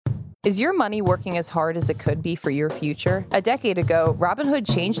Is your money working as hard as it could be for your future? A decade ago, Robinhood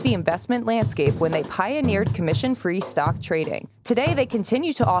changed the investment landscape when they pioneered commission-free stock trading. Today, they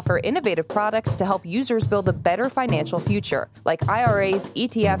continue to offer innovative products to help users build a better financial future, like IRAs,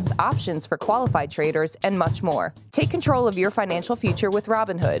 ETFs, options for qualified traders, and much more. Take control of your financial future with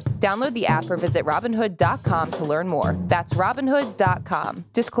Robinhood. Download the app or visit Robinhood.com to learn more. That's Robinhood.com.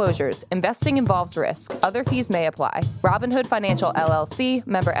 Disclosures. Investing involves risk. Other fees may apply. Robinhood Financial LLC,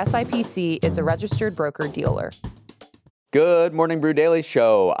 member SIPC, is a registered broker-dealer. Good Morning Brew Daily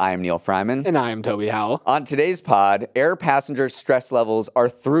Show. I'm Neil Fryman. And I'm Toby Howell. On today's pod, air passenger stress levels are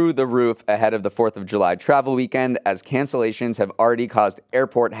through the roof ahead of the 4th of July travel weekend, as cancellations have already caused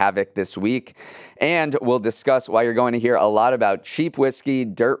airport havoc this week. And we'll discuss why you're going to hear a lot about cheap whiskey,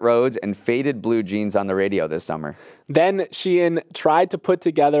 dirt roads, and faded blue jeans on the radio this summer. Then Shein tried to put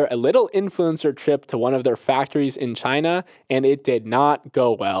together a little influencer trip to one of their factories in China, and it did not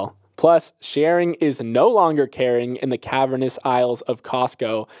go well. Plus, sharing is no longer caring in the cavernous aisles of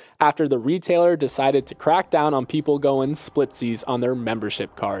Costco after the retailer decided to crack down on people going splitsies on their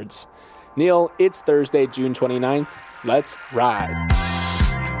membership cards. Neil, it's Thursday, June 29th. Let's ride.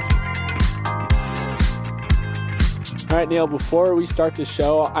 All right, Neil, before we start the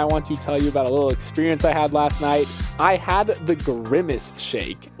show, I want to tell you about a little experience I had last night. I had the Grimace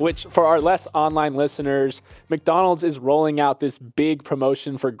Shake, which for our less online listeners, McDonald's is rolling out this big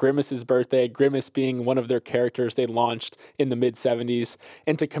promotion for Grimace's birthday, Grimace being one of their characters they launched in the mid-70s.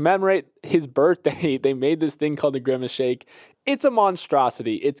 And to commemorate his birthday, they made this thing called the Grimace Shake. It's a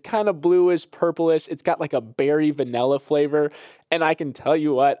monstrosity. It's kind of bluish, purplish. It's got like a berry vanilla flavor. And I can tell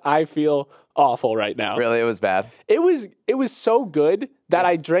you what, I feel awful right now. Really? It was bad? It was so good that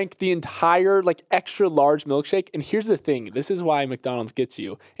I drank the entire extra large milkshake. And here's the thing. This is why McDonald's gets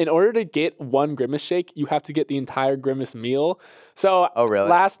you. In order to get one Grimace Shake, you have to get the entire Grimace meal. So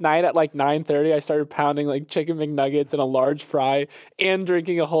last night at 9:30, I started pounding chicken McNuggets and a large fry and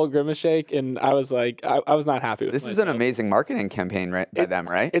drinking a whole Grimace Shake. And I was I was not happy with this. Myself. Is an amazing marketing campaign by them,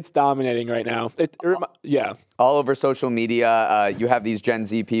 right? It's dominating right now. Yeah. All over social media, you have these Gen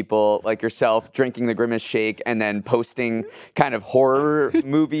Z people like yourself drinking the Grimace Shake and then posting kind of horror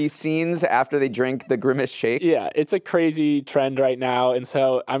movie scenes after they drink the Grimace Shake. Yeah, it's a crazy trend right now. And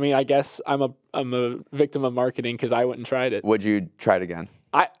so, I guess I'm a victim of marketing because I went and tried it. Would you try it again?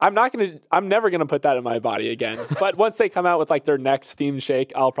 I'm never gonna put that in my body again. But once they come out with their next themed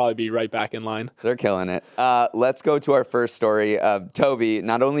shake, I'll probably be right back in line. They're killing it. Let's go to our first story. Toby,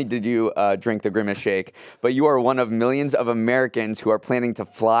 not only did you drink the Grimace Shake, but you are one of millions of Americans who are planning to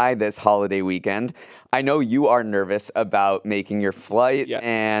fly this holiday weekend. I know you are nervous about making your flight,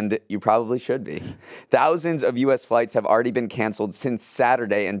 and you probably should be. Thousands of U.S. flights have already been canceled since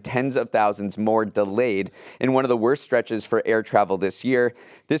Saturday, and tens of thousands more delayed in one of the worst stretches for air travel this year.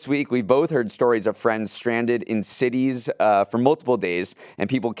 This week, we've both heard stories of friends stranded in cities for multiple days and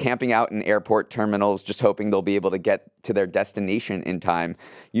people camping out in airport terminals just hoping they'll be able to get to their destination in time.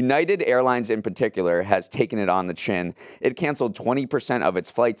 United Airlines in particular has taken it on the chin. It canceled 20% of its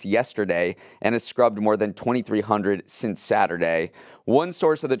flights yesterday and has scrubbed more than 2,300 since Saturday. One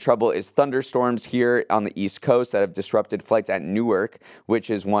source of the trouble is thunderstorms here on the East Coast that have disrupted flights at Newark,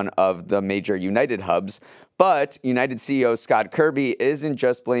 which is one of the major United hubs. But United CEO Scott Kirby isn't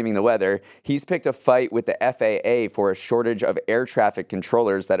just blaming the weather. He's picked a fight with the FAA for a shortage of air traffic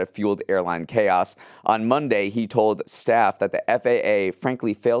controllers that have fueled airline chaos. On Monday, he told staff that the FAA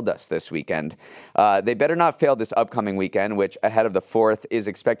frankly failed us this weekend. They better not fail this upcoming weekend, which ahead of the 4th is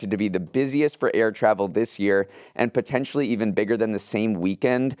expected to be the busiest for air travel this year and potentially even bigger than the same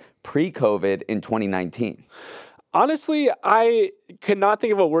weekend pre-COVID in 2019. Honestly, I could not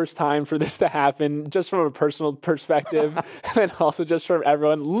think of a worse time for this to happen, just from a personal perspective, and also just from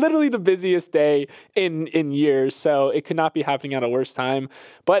everyone. Literally the busiest day in years, so it could not be happening at a worse time.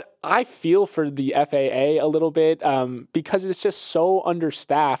 But I feel for the FAA a little bit because it's just so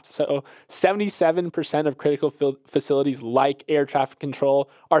understaffed. So 77% of critical facilities like air traffic control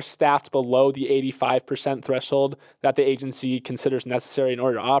are staffed below the 85% threshold that the agency considers necessary in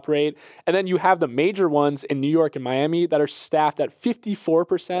order to operate. And then you have the major ones in New York and Miami that are staffed at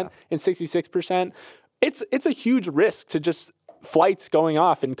 54% and 66%. It's a huge risk to just flights going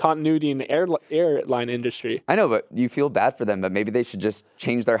off and continuity in the airline industry. I know, but you feel bad for them, but maybe they should just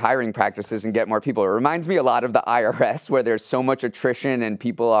change their hiring practices and get more people. It reminds me a lot of the IRS, where there's so much attrition and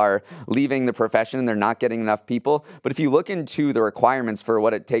people are leaving the profession and they're not getting enough people. But if you look into the requirements for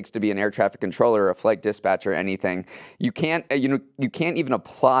what it takes to be an air traffic controller or a flight dispatcher or anything, you can't even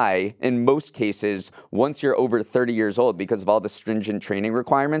apply in most cases once you're over 30 years old because of all the stringent training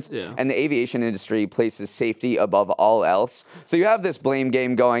requirements. Yeah. And the aviation industry places safety above all else. So you have this blame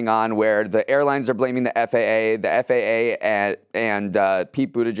game going on where the airlines are blaming the FAA and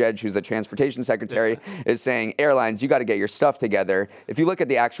Pete Buttigieg, who's the transportation secretary, is saying, airlines, you got to get your stuff together. If you look at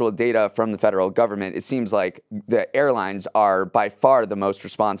the actual data from the federal government, it seems like the airlines are by far the most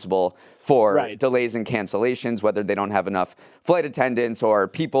responsible for delays and cancellations, whether they don't have enough flight attendants or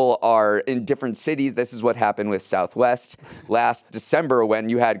people are in different cities. This is what happened with Southwest last December when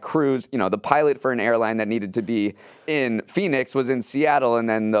you had crews, the pilot for an airline that needed to be in Phoenix was in Seattle, and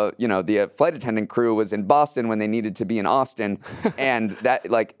then the flight attendant crew was in Boston when they needed to be in Austin. And that,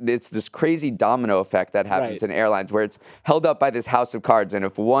 it's this crazy domino effect that happens in airlines where it's held up by this house of cards, and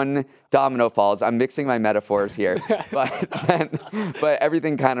if one domino falls, I'm mixing my metaphors here, but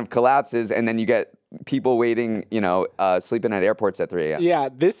everything kind of collapses, and then you get people waiting, sleeping at airports at 3 a.m. Yeah,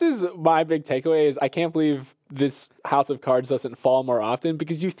 this is my big takeaway is I can't believe this house of cards doesn't fall more often,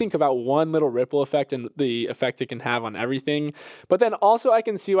 because you think about one little ripple effect and the effect it can have on everything. But then also I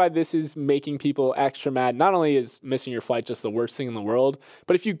can see why this is making people extra mad. Not only is missing your flight just the worst thing in the world,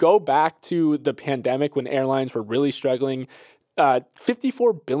 but if you go back to the pandemic when airlines were really struggling,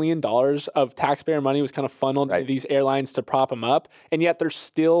 $54 billion of taxpayer money was kind of funneled into these airlines to prop them up, and yet they're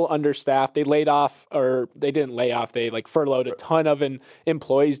still understaffed. They laid off, or they didn't lay off, they furloughed a ton of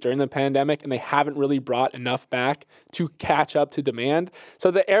employees during the pandemic, and they haven't really brought enough back to catch up to demand.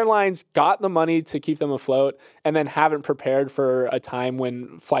 So the airlines got the money to keep them afloat and then haven't prepared for a time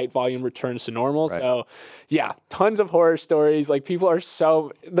when flight volume returns to normal. So yeah, tons of horror stories. People are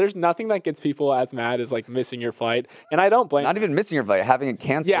there's nothing that gets people as mad as missing your flight. And I don't blame Not even missing your flight, having it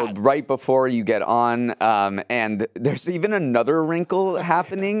canceled right before you get on. And there's even another wrinkle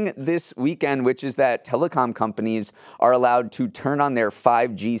happening this weekend, which is that telecom companies are allowed to turn on their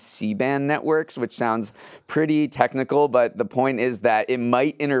 5G C-band networks, which sounds pretty technical, but the point is that it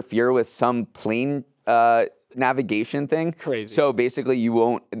might interfere with some plane navigation thing. Crazy. So basically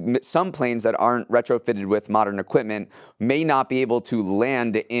some planes that aren't retrofitted with modern equipment may not be able to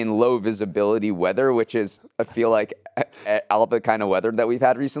land in low visibility weather, which is, I feel like, all the kind of weather that we've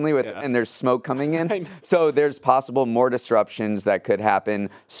had recently and there's smoke coming in. So there's possible more disruptions that could happen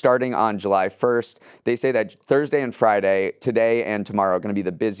starting on July 1st. They say that Thursday and Friday, today and tomorrow, are going to be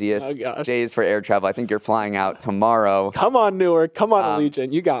the busiest days for air travel. I think you're flying out tomorrow. Come on, Newark. Come on,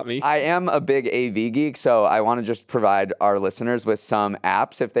 Allegiant. You got me. I am a big AV geek, so I want to just provide our listeners with some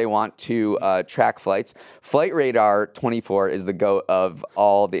apps if they want to track flights. Flight Radar 24 is the GOAT of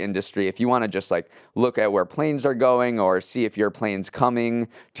all the industry. If you want to just look at where planes are going or see if your plane's coming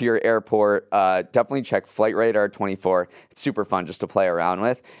to your airport, definitely check Flight Radar 24. It's super fun just to play around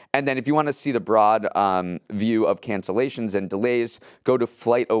with. And then if you want to see the broad view of cancellations and delays, go to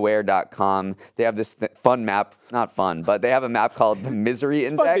flightaware.com. They have this fun map, not fun, but they have a map called the Misery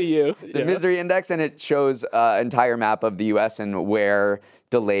Index. Fun to you. The Misery Index, and it shows an entire map of the U.S. and where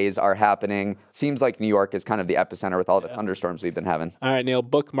delays are happening. Seems like New York is kind of the epicenter with all the thunderstorms we've been having. All right, Neil,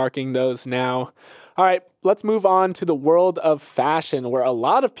 bookmarking those now. All right, let's move on to the world of fashion, where a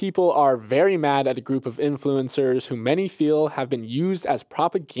lot of people are very mad at a group of influencers who many feel have been used as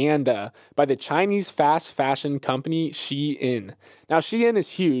propaganda by the Chinese fast fashion company Shein. Now, Shein is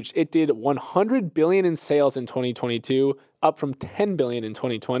huge. It did $100 billion in sales in 2022, up from $10 billion in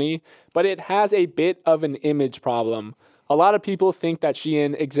 2020, but it has a bit of an image problem. A lot of people think that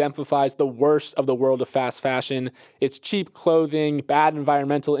Shein exemplifies the worst of the world of fast fashion. It's cheap clothing, bad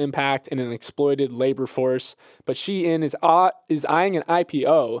environmental impact, and an exploited labor force. But Shein is eyeing an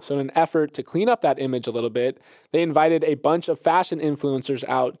IPO, so in an effort to clean up that image a little bit, they invited a bunch of fashion influencers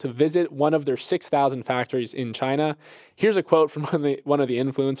out to visit one of their 6,000 factories in China. Here's a quote from one of the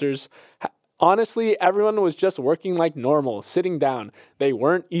influencers. Honestly, everyone was just working like normal, sitting down. They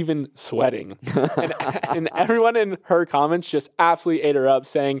weren't even sweating. and everyone in her comments just absolutely ate her up,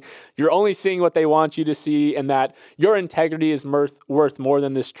 saying, you're only seeing what they want you to see, and that your integrity is worth more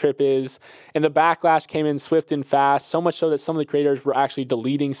than this trip is. And the backlash came in swift and fast, so much so that some of the creators were actually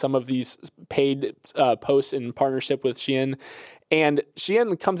deleting some of these paid posts in partnership with Shein. And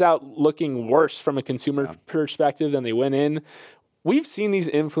Shein comes out looking worse from a consumer perspective than they went in. We've seen these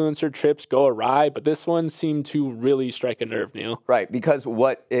influencer trips go awry, but this one seemed to really strike a nerve, Neil. Right, because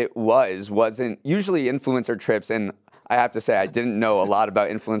what it wasn't usually influencer trips, and I have to say I didn't know a lot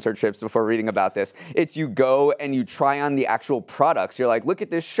about influencer trips before reading about this. It's you go and you try on the actual products. You're like, look at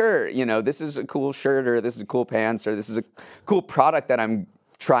this shirt, this is a cool shirt, or this is cool pants, or this is a cool product that I'm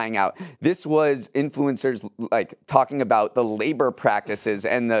trying out. This was influencers like talking about the labor practices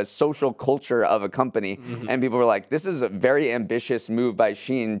and the social culture of a company. And people were like, this is a very ambitious move by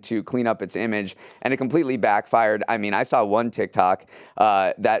Shein to clean up its image. And it completely backfired. I mean, I saw one TikTok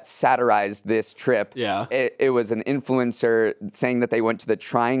that satirized this trip. Yeah. It was an influencer saying that they went to the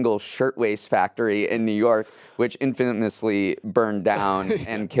Triangle Shirtwaist Factory in New York, which infamously burned down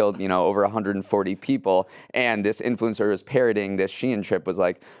and killed, over 140 people. And this influencer was parroting this Shein trip, was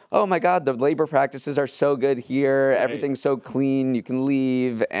like, oh my God, the labor practices are so good here. Right. Everything's so clean. You can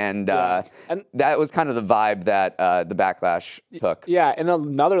leave. And that was kind of the vibe that the Backlash took. Yeah. And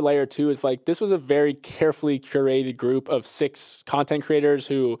another layer too is like, this was a very carefully curated group of 6 content creators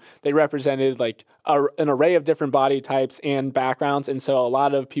who they represented like an array of different body types and backgrounds. And so a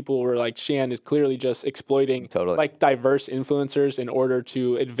lot of people were like, Shein is clearly just exploiting like diverse influencers in order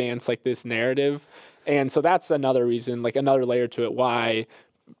to advance like this narrative. And so that's another reason, like another layer to it, why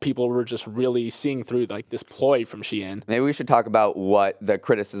people were just really seeing through like this ploy from Shein. Maybe we should talk about what the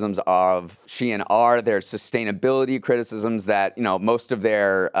criticisms of Shein are. There's sustainability criticisms that, most of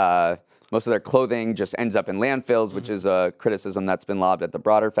their clothing just ends up in landfills, which is a criticism that's been lobbed at the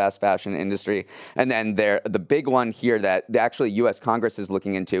broader fast fashion industry. And then the big one here that actually U.S. Congress is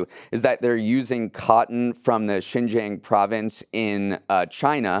looking into is that they're using cotton from the Xinjiang province in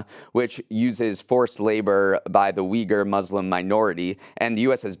China, which uses forced labor by the Uyghur Muslim minority. And the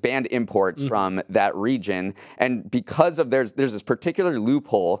U.S. has banned imports from that region. And because of there's this particular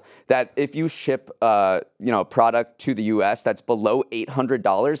loophole that if you ship product to the U.S. that's below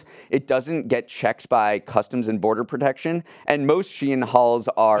 $800, it doesn't get checked by Customs and Border Protection, and most Shein hauls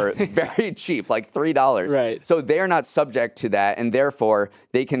are very cheap, like $3. Right. So they're not subject to that, and therefore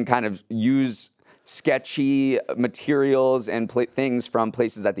they can kind of use sketchy materials and things from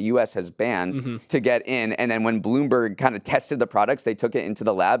places that the U.S. has banned to get in. And then when Bloomberg kind of tested the products, they took it into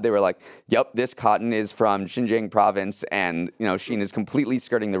the lab. They were like, yep, this cotton is from Xinjiang province, and Shein is completely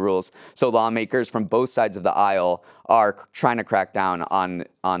skirting the rules. So lawmakers from both sides of the aisle are trying to crack down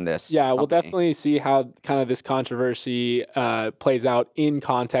on this. Yeah, company. we'll definitely see how kind of this controversy plays out in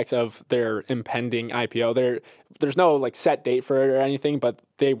context of their impending IPO. There's no like set date for it or anything, but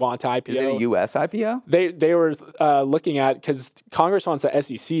they want to IPO. Is it a U.S. IPO? They were looking at, because Congress wants the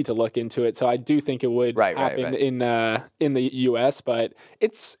SEC to look into it, so I do think it would happen in the U.S. But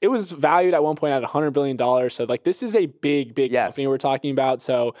it was valued at one point at $100 billion. So like this is a big company we're talking about.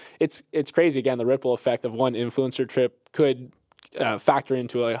 So it's crazy. Again, the ripple effect of one influencer trip could factor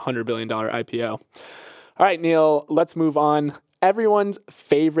into a $100 billion IPO. All right, Neil, let's move on. Everyone's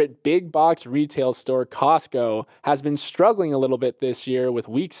favorite big box retail store, Costco, has been struggling a little bit this year with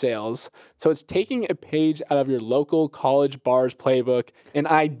weak sales. So it's taking a page out of your local college bar's playbook and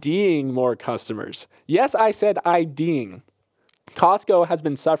IDing more customers. Yes, I said IDing. Costco has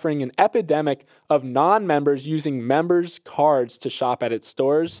been suffering an epidemic of non-members using members' cards to shop at its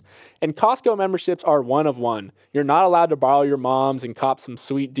stores, and Costco memberships are one of one. You're not allowed to borrow your mom's and cop some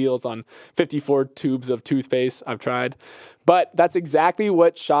sweet deals on 54 tubes of toothpaste. I've tried. But that's exactly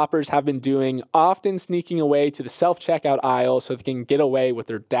what shoppers have been doing, often sneaking away to the self-checkout aisle so they can get away with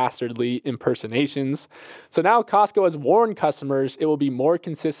their dastardly impersonations. So now Costco has warned customers it will be more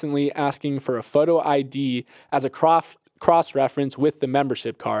consistently asking for a photo ID as a cross-reference with the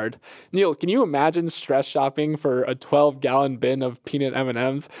membership card. Neil, can you imagine stress shopping for a 12-gallon bin of peanut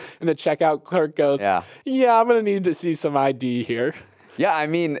M&Ms and the checkout clerk goes, yeah, I'm going to need to see some ID here. Yeah, I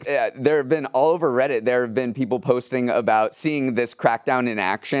mean, there have been all over Reddit, there have been people posting about seeing this crackdown in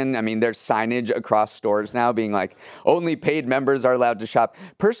action. I mean, there's signage across stores now being like, only paid members are allowed to shop.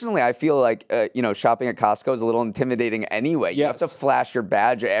 Personally, I feel like, shopping at Costco is a little intimidating anyway. You have to flash your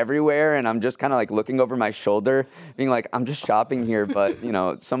badge everywhere, and I'm just kind of like looking over my shoulder, being like, I'm just shopping here, but,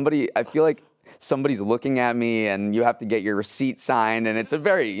 I feel like somebody's looking at me and you have to get your receipt signed, and it's a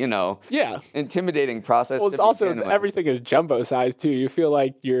very, intimidating process. Well, it's also everything is jumbo size too. You feel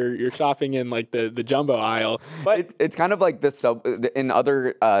like you're shopping in like the jumbo aisle. But it's kind of like in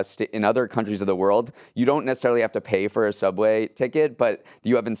other countries of the world, you don't necessarily have to pay for a subway ticket, but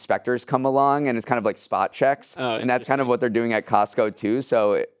you have inspectors come along, and it's kind of like spot checks, and that's kind of what they're doing at Costco too.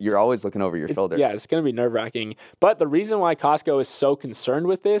 So you're always looking over your shoulder. Yeah, it's going to be nerve-wracking. But the reason why Costco is so concerned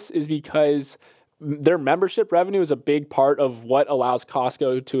with this is because their membership revenue is a big part of what allows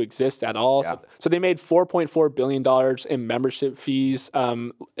Costco to exist at all. Yeah. So they made $4.4 billion in membership fees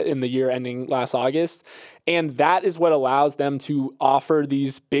in the year ending last August. And that is what allows them to offer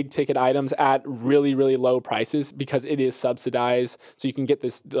these big ticket items at really, really low prices because it is subsidized. So you can get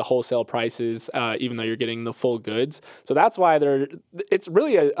the wholesale prices, even though you're getting the full goods. So that's why it's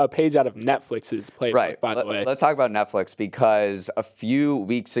really a page out of Netflix's playbook, Right. by the way. Let's talk about Netflix because a few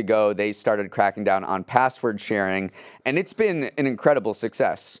weeks ago, they started cracking down on password sharing, and it's been an incredible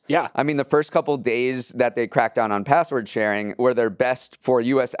success. Yeah. I mean, the first couple days that they cracked down on password sharing were their best for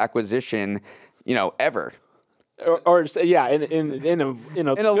U.S. acquisition, ever. Or yeah, in a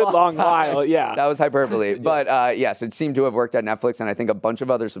good long while, yeah. That was hyperbole. But yes, it seemed to have worked at Netflix, and I think a bunch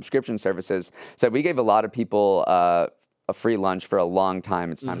of other subscription services said we gave a lot of people a free lunch for a long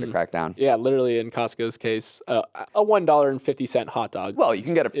time. It's time to crack down. Yeah, literally in Costco's case, a $1.50 hot dog. Well, you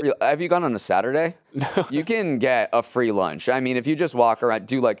can get a free. Have you gone on a Saturday? No. You can get a free lunch. I mean, if you just walk around,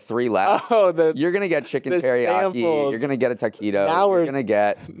 do like 3 laps, you're gonna get chicken teriyaki. samples. You're gonna get a taquito.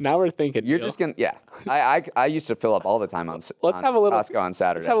 Now we're thinking. You're just gonna. Yeah. I used to fill up all the time on Costco on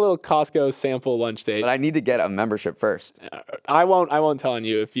Saturday. Let's have a little Costco sample lunch date. But I need to get a membership first. I won't tell on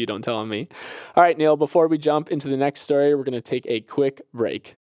you if you don't tell on me. All right, Neil, before we jump into the next story, we're going to take a quick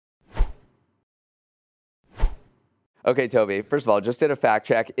break. Okay, Toby, first of all, just did a fact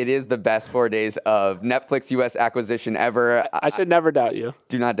check. It is the best 4 days of Netflix U.S. acquisition ever. I should never doubt you.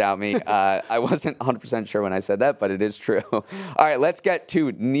 Do not doubt me. I wasn't 100% sure when I said that, but it is true. All right, let's get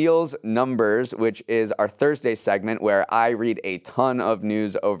to Neil's Numbers, which is our Thursday segment where I read a ton of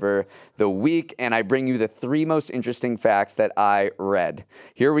news over the week, and I bring you the 3 most interesting facts that I read.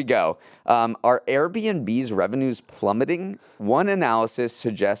 Here we go. Are Airbnb's revenues plummeting? One analysis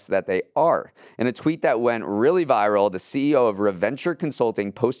suggests that they are. In a tweet that went really viral, the CEO of Reventure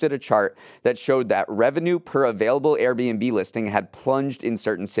Consulting posted a chart that showed that revenue per available Airbnb listing had plunged in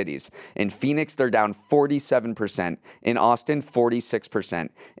certain cities. In Phoenix, they're down 47%. In Austin, 46%.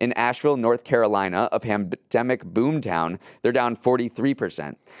 In Asheville, North Carolina, a pandemic boomtown, they're down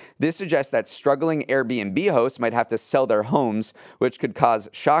 43%. This suggests that struggling Airbnb hosts might have to sell their homes, which could cause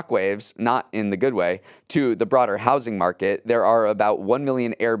shockwaves, not in the good way, to the broader housing market. There are about 1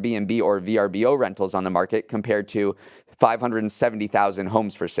 million Airbnb or VRBO rentals on the market compared to 570,000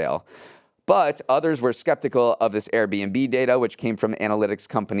 homes for sale. But others were skeptical of this Airbnb data, which came from analytics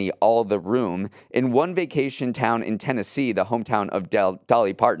company All the Room. In one vacation town in Tennessee, the hometown of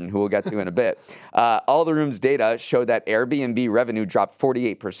Dolly Parton, who we'll get to in a bit, All the Room's data showed that Airbnb revenue dropped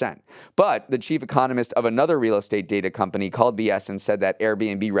 48%. But the chief economist of another real estate data company called BS and said that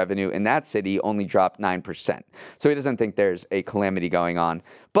Airbnb revenue in that city only dropped 9%. So he doesn't think there's a calamity going on.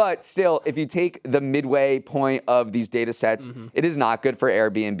 But still, if you take the midway point of these data sets, it is not good for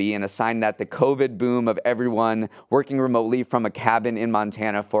Airbnb and a sign that the COVID boom of everyone working remotely from a cabin in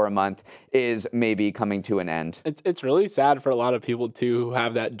Montana for a month is maybe coming to an end. It's really sad for a lot of people, too, who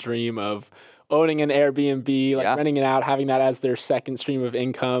have that dream of owning an Airbnb, renting it out, having that as their second stream of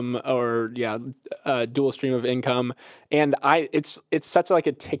income or dual stream of income. And it's such like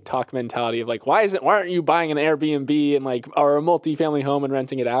a TikTok mentality of like, why aren't you buying an Airbnb and or a multifamily home and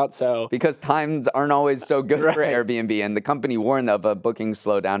renting it out? So because times aren't always so good for Airbnb, and the company warned of a booking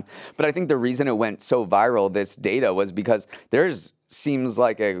slowdown. But I think the reason it went so viral, this data, was because seems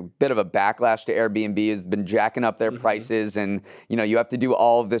like a bit of a backlash to Airbnb. Has been jacking up their prices, and you have to do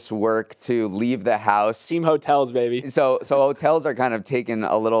all of this work to leave the house. Team hotels, baby. So hotels are kind of taking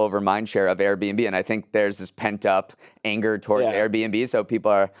a little over mind share of Airbnb, and I think there's this pent up anger towards Airbnb. So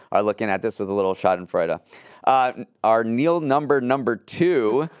people are looking at this with a little schadenfreude. Our Neil number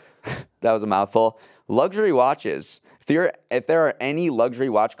 2, that was a mouthful. Luxury watches. If there are any luxury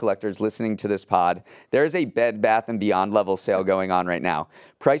watch collectors listening to this pod, there is a Bed Bath & Beyond level sale going on right now.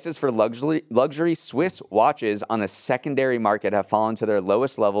 Prices for luxury Swiss watches on the secondary market have fallen to their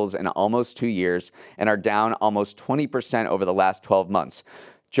lowest levels in almost 2 years and are down almost 20% over the last 12 months.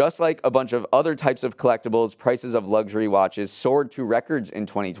 Just like a bunch of other types of collectibles, prices of luxury watches soared to records in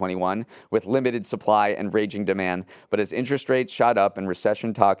 2021 with limited supply and raging demand. But as interest rates shot up and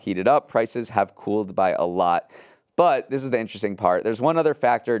recession talk heated up, prices have cooled by a lot. But this is the interesting part. There's one other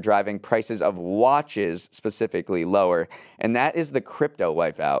factor driving prices of watches specifically lower, and that is the crypto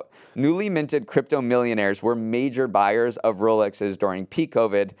wipeout. Newly minted crypto millionaires were major buyers of Rolexes during peak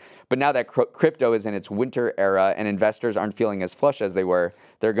COVID, but now that crypto is in its winter era and investors aren't feeling as flush as they were,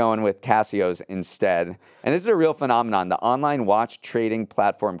 they're going with Casios instead. And this is a real phenomenon. The online watch trading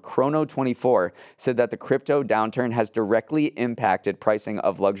platform Chrono24 said that the crypto downturn has directly impacted pricing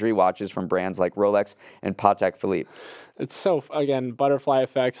of luxury watches from brands like Rolex and Patek Philippe. It's so, again, butterfly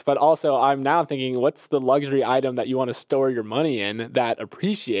effects, but also I'm now thinking, what's the luxury item that you want to store your money in that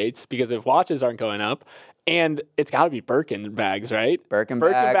appreciates? Because if watches aren't going up And it's got to be Birkin bags, right? Birkin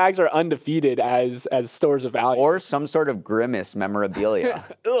bags are undefeated as stores of value. Or some sort of Grimace memorabilia.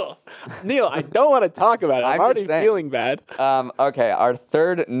 Ugh. Neil, I don't want to talk about it. I'm already feeling bad. Okay, our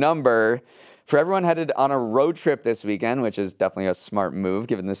third number. For everyone headed on a road trip this weekend, which is definitely a smart move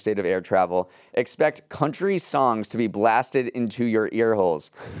given the state of air travel, expect country songs to be blasted into your ear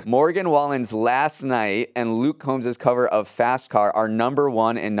holes. Morgan Wallen's Last Night and Luke Combs' cover of Fast Car are number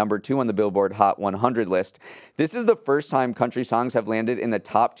 1 and number 2 on the Billboard Hot 100 list. This is the first time country songs have landed in the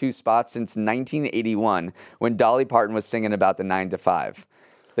top 2 spots since 1981, when Dolly Parton was singing about the 9 to 5.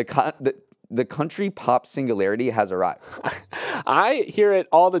 The country pop singularity has arrived. I hear it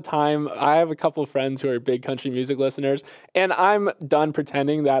all the time. I have a couple of friends who are big country music listeners, and I'm done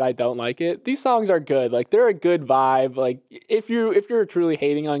pretending that I don't like it. These songs are good. Like, they're a good vibe. Like, if you're truly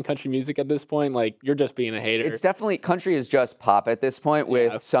hating on country music at this point, like, you're just being a hater. It's definitely, country is just pop at this point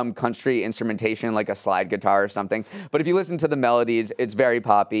with some country instrumentation, like a slide guitar or something. But if you listen to the melodies, it's very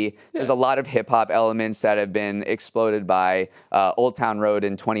poppy. Yeah. There's a lot of hip hop elements that have been exploded by Old Town Road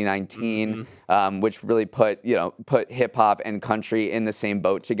in 2019. Which really put hip hop and country in the same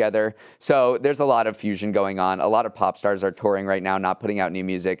boat together. So there's a lot of fusion going on. A lot of pop stars are touring right now, not putting out new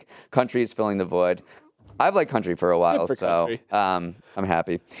music. Country is filling the void. I've liked country for a while, so I'm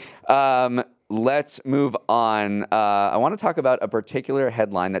happy. Let's move on. I want to talk about a particular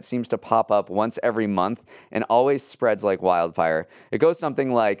headline that seems to pop up once every month and always spreads like wildfire. It goes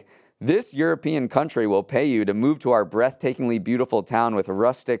something like, "This European country will pay you to move to our breathtakingly beautiful town with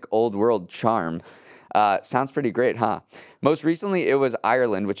rustic old world charm." Sounds pretty great, huh? Most recently, it was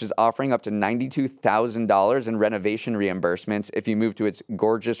Ireland, which is offering up to $92,000 in renovation reimbursements if you move to its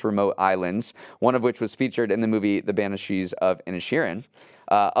gorgeous remote islands, one of which was featured in the movie The Banshees of Inisherin.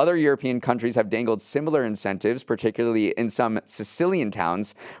 Other European countries have dangled similar incentives, particularly in some Sicilian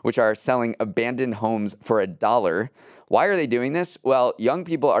towns, which are selling abandoned homes for $1. Why are they doing this? Well, young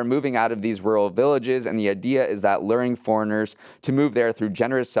people are moving out of these rural villages, and the idea is that luring foreigners to move there through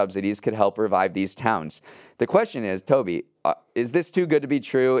generous subsidies could help revive these towns. The question is, Toby, is this too good to be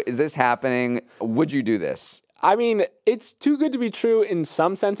true? Is this happening? Would you do this? I mean, it's too good to be true in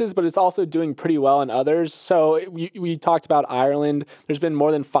some senses, but it's also doing pretty well in others. So we talked about Ireland. There's been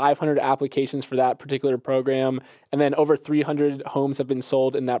more than 500 applications for that particular program. And then over 300 homes have been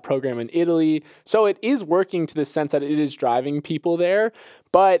sold in that program in Italy. So it is working to the sense that it is driving people there.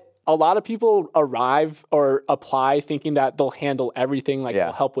 But a lot of people arrive or apply thinking that they'll handle everything, like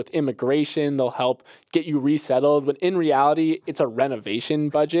they'll help with immigration, they'll help get you resettled. But in reality, it's a renovation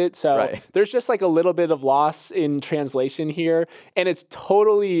budget. So there's just like a little bit of loss in translation here. And it's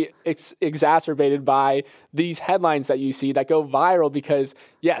totally exacerbated by these headlines that you see that go viral because,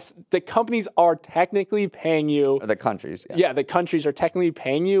 yes, the companies are technically paying you. Or the countries. Yeah, the countries are technically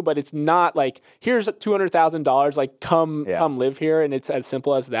paying you, but it's not like, here's $200,000, like come live here. And it's as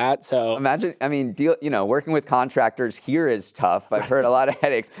simple as that. So imagine, working with contractors here is tough. I've heard a lot of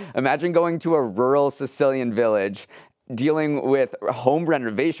headaches. Imagine going to a rural Sicilian village, dealing with home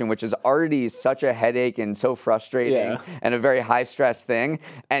renovation, which is already such a headache and so frustrating and a very high stress thing.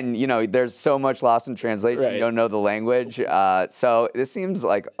 And, there's so much loss in translation. You don't know the language. So this seems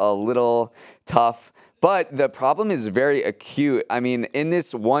like a little tough. But the problem is very acute. I mean, in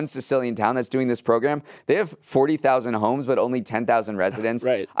this one Sicilian town that's doing this program, they have 40,000 homes, but only 10,000 residents.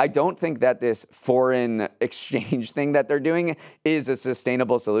 I don't think that this foreign exchange thing that they're doing is a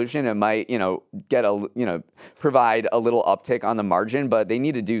sustainable solution. It might, provide a little uptick on the margin, but they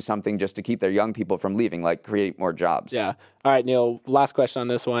need to do something just to keep their young people from leaving, like create more jobs. Yeah. All right, Neil, last question on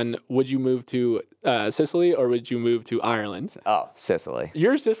this one. Would you move to Sicily or would you move to Ireland? Oh, Sicily.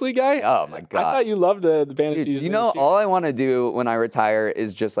 You're a Sicily guy? Oh, my God. I thought you loved the Banshees. Dude, all I want to do when I retire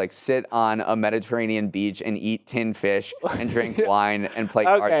is just like sit on a Mediterranean beach and eat tinned fish and drink wine and play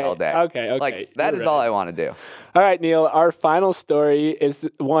cards all day. Okay. Like, that is all I want to do. All right, Neil, our final story is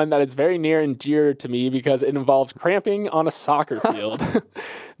one that is very near and dear to me because it involves cramping on a soccer field.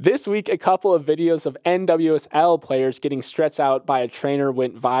 This week, a couple of videos of NWSL players getting stretched out by a trainer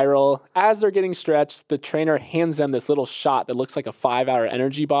went viral. As they're getting stretched, the trainer hands them this little shot that looks like a 5-hour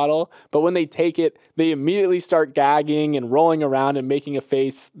energy bottle. But when they take it, they immediately start gagging and rolling around and making a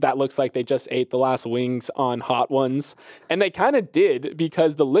face that looks like they just ate the last wings on Hot Ones. And they kind of did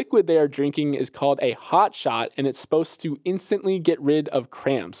because the liquid they are drinking is called a hot shot, and it's supposed to instantly get rid of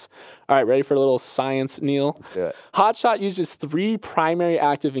cramps. All right, ready for a little science, Neil? Let's do it. Hot Shot uses 3 primary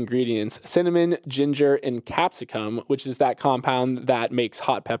active ingredients, cinnamon, ginger, and capsicum, which is that compound that makes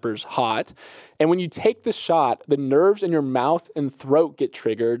hot peppers hot. And when you take the shot, the nerves in your mouth and throat get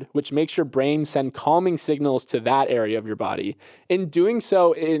triggered, which makes your brain send calming signals to that area of your body. In doing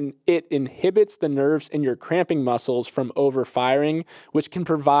so, it inhibits the nerves in your cramping muscles from overfiring, which can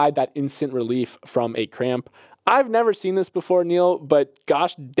provide that instant relief from a cramp. I've never seen this before, Neil, but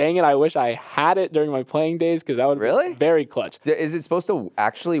gosh dang it, I wish I had it during my playing days because that would be very clutch. Is it supposed to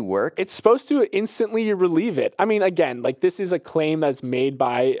actually work? It's supposed to instantly relieve it. I mean, again, like this is a claim that's made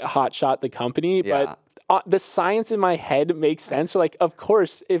by Hotshot, the company, but the science in my head makes sense. So like, of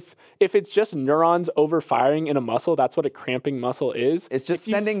course, if it's just neurons overfiring in a muscle, that's what a cramping muscle is. It's just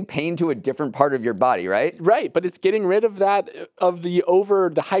sending pain to a different part of your body, right? Right, but it's getting rid of the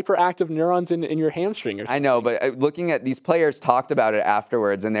hyperactive neurons in your hamstring. Or something. I know, but looking at these players talked about it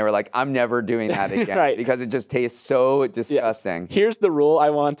afterwards, and they were like, I'm never doing that again because it just tastes so disgusting. Yes. Here's the rule I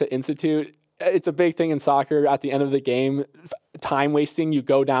want to institute. It's a big thing in soccer. At the end of the game, time wasting, you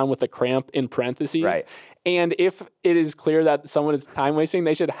go down with a cramp in parentheses. Right. And if it is clear that someone is time wasting,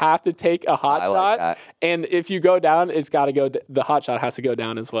 they should have to take a hot shot. That. And if you go down, it's got to go. The hot shot has to go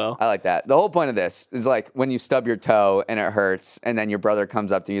down as well. I like that. The whole point of this is like when you stub your toe and it hurts, and then your brother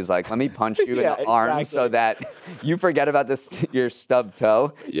comes up to you, he's like, "Let me punch you in the arm so that you forget about your stubbed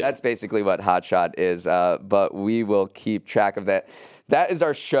toe." Yeah. That's basically what hot shot is. But we will keep track of that. That is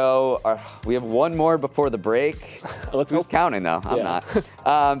our show. We have one more before the break. Who's counting, though? I'm not.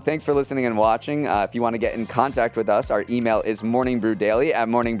 Thanks for listening and watching. If you want to get in contact with us, our email is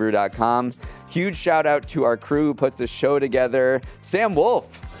morningbrewdaily@morningbrew.com. Huge shout out to our crew who puts this show together. Sam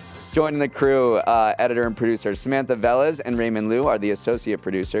Wolf joining the crew, editor and producer. Samantha Velez and Raymond Liu are the associate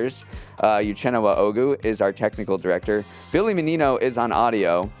producers. Uchenna Ogu is our technical director. Billy Menino is on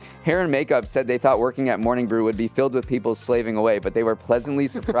audio. Hair and Makeup said they thought working at Morning Brew would be filled with people slaving away, but they were pleasantly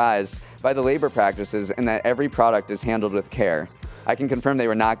surprised by the labor practices and that every product is handled with care. I can confirm they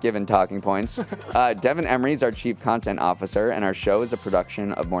were not given talking points. Devin Emery is our chief content officer, and our show is a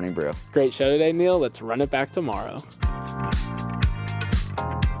production of Morning Brew. Great show today, Neil. Let's run it back tomorrow.